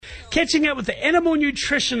Catching up with the animal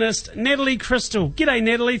nutritionist, Natalie Crystal. G'day,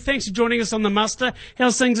 Natalie. Thanks for joining us on The Muster.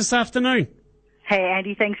 How's things this afternoon? Hey,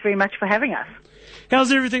 Andy. Thanks very much for having us.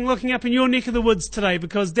 How's everything looking up in your neck of the woods today?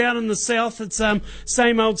 Because down in the south, it's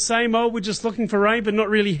same old, same old. We're just looking for rain, but not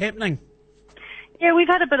really happening. Yeah, we've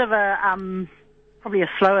had a bit of a probably a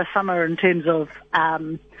slower summer in terms of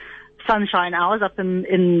sunshine hours up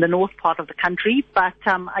in the north part of the country. But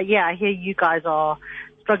yeah, I hear you guys are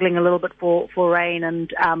struggling a little bit for rain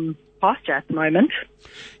and pasture at the moment.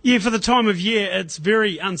 Yeah, for the time of year, it's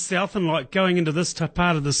very un-Southern-like going into this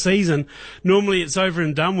part of the season. Normally it's over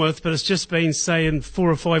and done with, but it's just been, say, in 4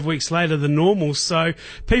 or 5 weeks later than normal. So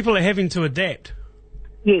people are having to adapt.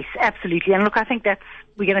 Yes, absolutely. And look, I think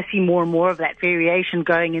we're going to see more and more of that variation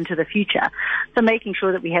going into the future. So making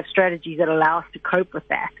sure that we have strategies that allow us to cope with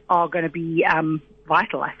that are going to be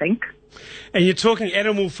vital, I think. And you're talking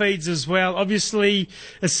animal feeds as well. Obviously,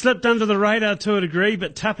 it's slipped under the radar to a degree,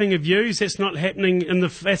 but tupping of ewes, that's happening in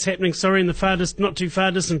the not too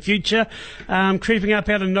far distant future. Creeping up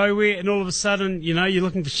out of nowhere, and all of a sudden, you're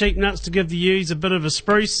looking for sheep nuts to give the ewes a bit of a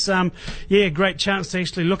spruce. Yeah, great chance to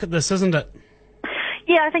actually look at this, isn't it?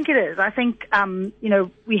 Yeah, I think it is. I think,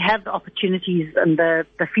 we have the opportunities and the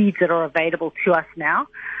feeds that are available to us now,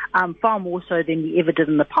 far more so than we ever did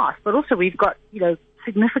in the past. But also we've got,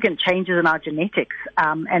 significant changes in our genetics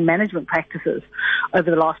and management practices over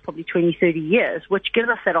the last probably 20, 30 years, which gives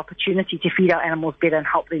us that opportunity to feed our animals better and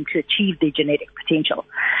help them to achieve their genetic potential.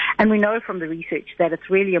 And we know from the research that it's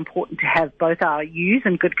really important to have both our ewes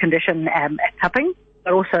in good condition at tupping,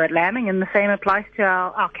 but also at lambing, and the same applies to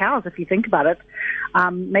our cows, if you think about it,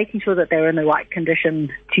 making sure that they're in the right condition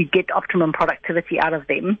to get optimum productivity out of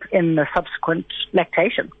them in the subsequent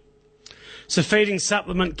lactation. So feeding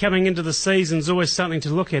supplement coming into the season is always something to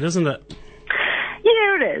look at, isn't it?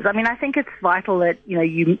 Yeah, it is. I mean, I think it's vital that,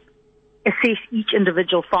 you assess each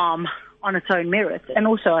individual farm on its own merits, and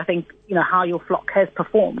also I think, how your flock has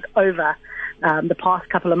performed over the past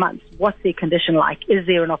couple of months. What's their condition like? Is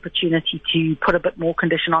there an opportunity to put a bit more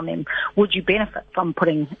condition on them? Would you benefit from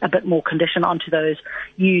putting a bit more condition onto those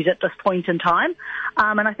ewes at this point in time?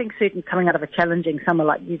 And I think certainly coming out of a challenging summer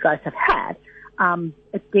like you guys have had,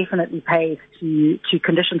 it definitely pays to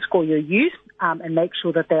condition score your ewes and make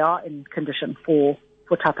sure that they are in condition for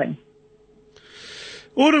tupping.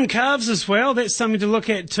 Autumn calves as well, that's something to look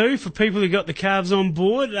at too for people who got the calves on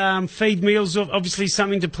board. Feed meals are obviously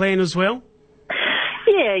something to plan as well.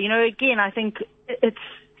 Yeah, again, I think it's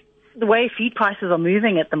the way feed prices are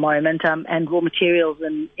moving at the moment and raw materials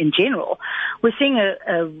in general. We're seeing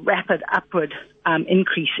a rapid upward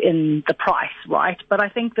increase in the price, right? But I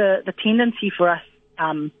think the tendency for us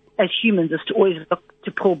as humans is to always look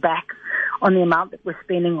to pull back on the amount that we're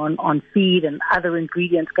spending on feed and other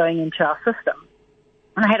ingredients going into our system.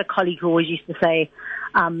 And I had a colleague who always used to say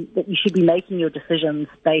that you should be making your decisions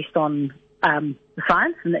based on the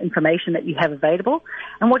science and the information that you have available.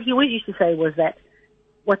 And what he always used to say was that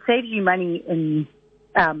what saves you money in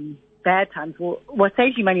bad times, what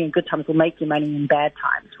saves you money in good times will make you money in bad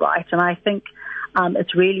times, right? And I think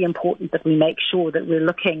it's really important that we make sure that we're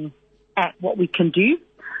looking at what we can do,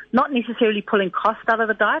 not necessarily pulling cost out of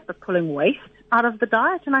the diet, but pulling waste out of the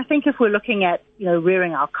diet. And I think if we're looking at,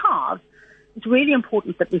 rearing our calves, it's really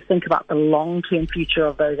important that we think about the long-term future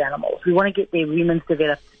of those animals. We want to get their rumens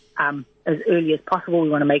developed as early as possible. We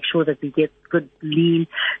want to make sure that we get good lean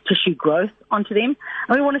tissue growth onto them,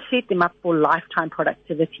 and we want to set them up for lifetime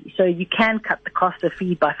productivity. So you can cut the cost of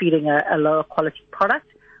feed by feeding a lower quality product,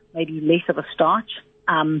 maybe less of a starch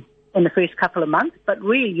in the first couple of months, but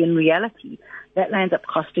really in reality that lands up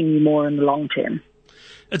costing you more in the long term.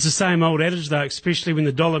 It's the same old adage though, especially when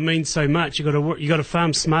the dollar means so much. You got to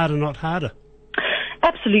farm smarter, not harder.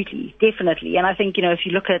 Absolutely, definitely. And I think if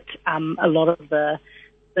you look at a lot of the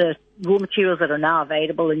raw materials that are now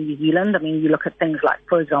available in New Zealand, I mean, you look at things like,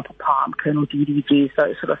 for example, palm kernel, DDGs,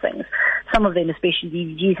 those sort of things. Some of them, especially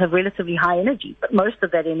DDGs, have relatively high energy, but most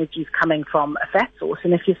of that energy is coming from a fat source.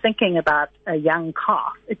 And if you're thinking about a young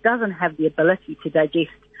calf, it doesn't have the ability to digest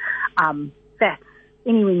fats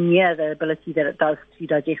anywhere near the ability that it does to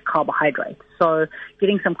digest carbohydrates. So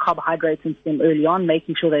getting some carbohydrates into them early on,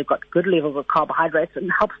 making sure they've got good levels of carbohydrates,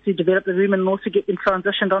 and helps to develop the rumen and also get them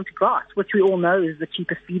transitioned onto grass, which we all know is the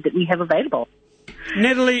cheapest feed that we have available.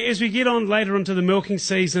 Natalie, as we get on later into the milking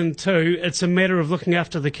season too, it's a matter of looking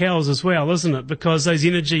after the cows as well, isn't it? Because those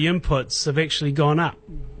energy inputs have actually gone up.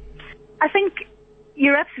 I think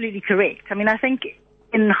you're absolutely correct. I mean, I think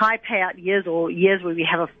in high payout years or years where we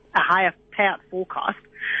have a higher payout forecast,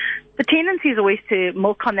 the tendency is always to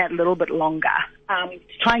milk on that a little bit longer, to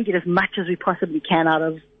try and get as much as we possibly can out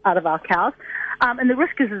of our cows. And the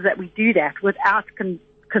risk is that we do that without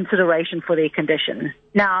consideration for their condition.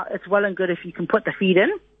 Now, it's well and good if you can put the feed in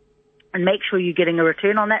and make sure you're getting a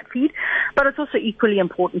return on that feed, but it's also equally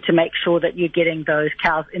important to make sure that you're getting those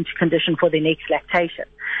cows into condition for their next lactation.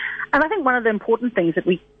 And I think one of the important things that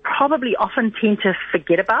we probably often tend to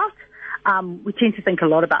forget about, we tend to think a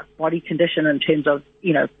lot about body condition in terms of,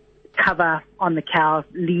 cover on the cow,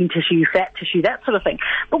 lean tissue, fat tissue, that sort of thing.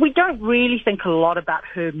 But we don't really think a lot about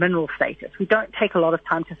her mineral status. We don't take a lot of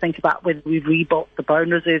time to think about whether we've rebuilt the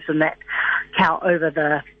bone reserves in that cow over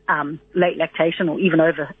the late lactation or even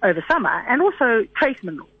over summer, and also trace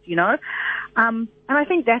minerals, And I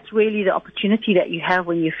think that's really the opportunity that you have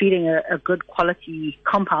when you're feeding a good quality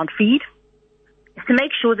compound feed, is to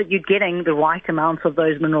make sure that you're getting the right amounts of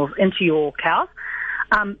those minerals into your cows.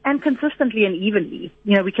 And consistently and evenly.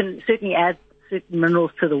 We can certainly add certain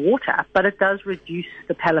minerals to the water, but it does reduce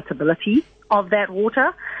the palatability of that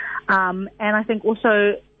water. And I think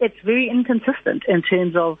also it's very inconsistent in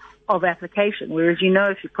terms of application, whereas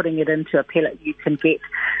if you're putting it into a pellet, you can get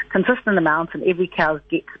consistent amounts and every cow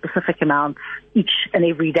gets specific amounts each and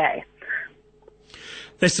every day.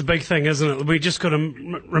 That's the big thing, isn't it? We just got to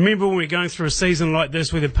remember when we're going through a season like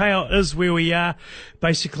this where the payout is where we are,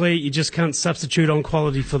 basically you just can't substitute on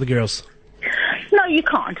quality for the girls. No, you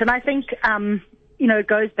can't. And I think, it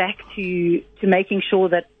goes back to making sure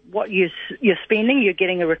that what you're spending, you're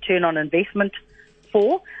getting a return on investment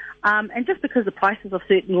for. And just because the prices of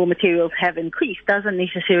certain raw materials have increased doesn't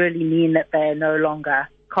necessarily mean that they're no longer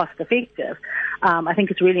cost effective. I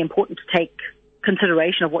think it's really important to take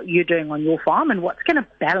consideration of what you're doing on your farm and what's going to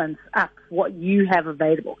balance up what you have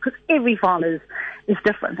available, because every farm is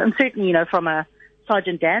different. And certainly, from a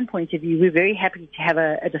Sergeant Dan point of view, we're very happy to have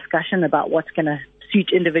a discussion about what's going to suit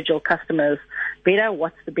individual customers better,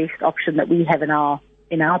 what's the best option that we have in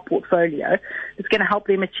our portfolio that's going to help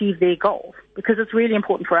them achieve their goals, because it's really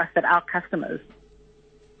important for us that our customers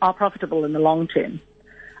are profitable in the long term,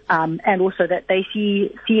 and also that they see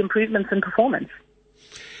improvements in performance.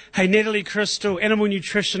 Hey, Natalie Crystal, animal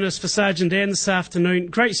nutritionist for Sergeant Dan this afternoon.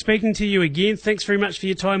 Great speaking to you again. Thanks very much for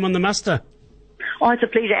your time on the muster. Oh, it's a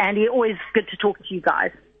pleasure, Andy. Always good to talk to you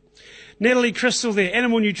guys. Natalie Crystal there,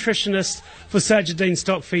 animal nutritionist for Sergeant Dan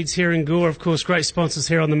Stock Feeds here in Gore. Of course, great sponsors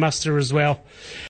here on the muster as well.